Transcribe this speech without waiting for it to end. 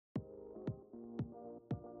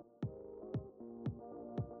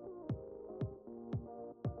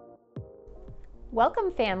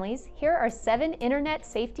Welcome families, here are 7 internet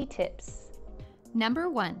safety tips. Number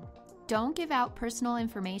 1, don't give out personal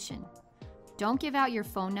information. Don't give out your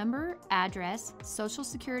phone number, address, social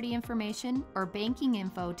security information, or banking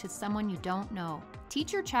info to someone you don't know.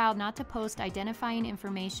 Teach your child not to post identifying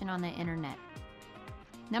information on the internet.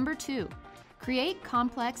 Number 2, create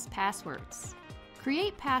complex passwords.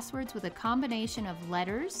 Create passwords with a combination of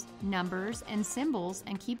letters, numbers, and symbols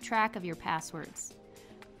and keep track of your passwords.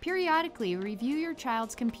 Periodically review your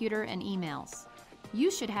child's computer and emails. You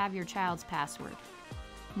should have your child's password.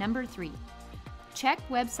 Number 3, check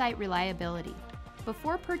website reliability.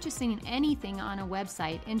 Before purchasing anything on a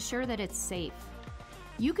website, ensure that it's safe.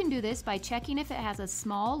 You can do this by checking if it has a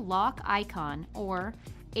small lock icon or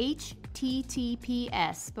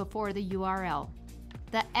HTTPS before the URL.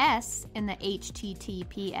 The S in the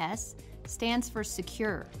HTTPS stands for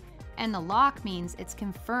secure, and the lock means it's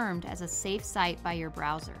confirmed as a safe site by your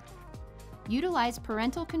browser. Utilize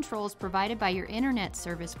parental controls provided by your internet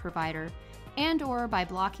service provider and/or by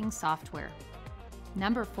blocking software.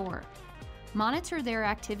 Number 4, monitor their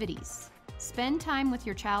activities. Spend time with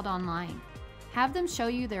your child online. Have them show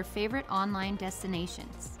you their favorite online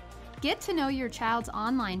destinations. Get to know your child's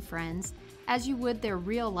online friends as you would their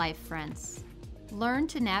real-life friends. Learn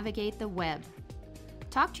to navigate the web.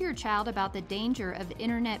 Talk to your child about the danger of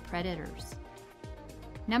internet predators.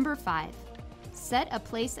 Number 5, set a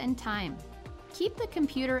place and time. Keep the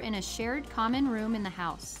computer in a shared common room in the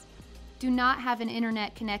house. Do not have an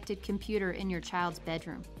internet-connected computer in your child's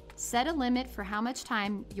bedroom. Set a limit for how much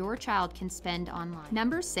time your child can spend online.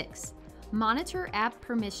 Number 6, monitor app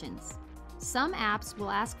permissions. Some apps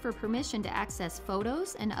will ask for permission to access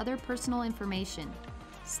photos and other personal information.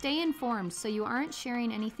 Stay informed so you aren't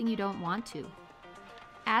sharing anything you don't want to.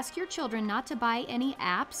 Ask your children not to buy any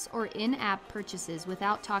apps or in-app purchases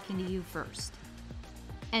without talking to you first.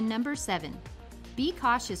 And number 7, be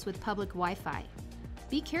cautious with public Wi-Fi.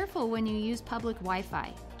 Be careful when you use public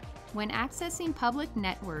Wi-Fi. When accessing public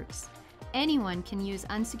networks, anyone can use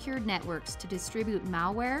unsecured networks to distribute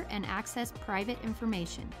malware and access private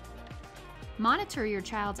information. Monitor your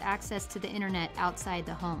child's access to the internet outside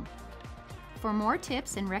the home. For more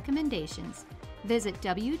tips and recommendations, visit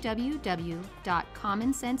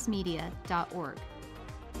www.commonsensemedia.org.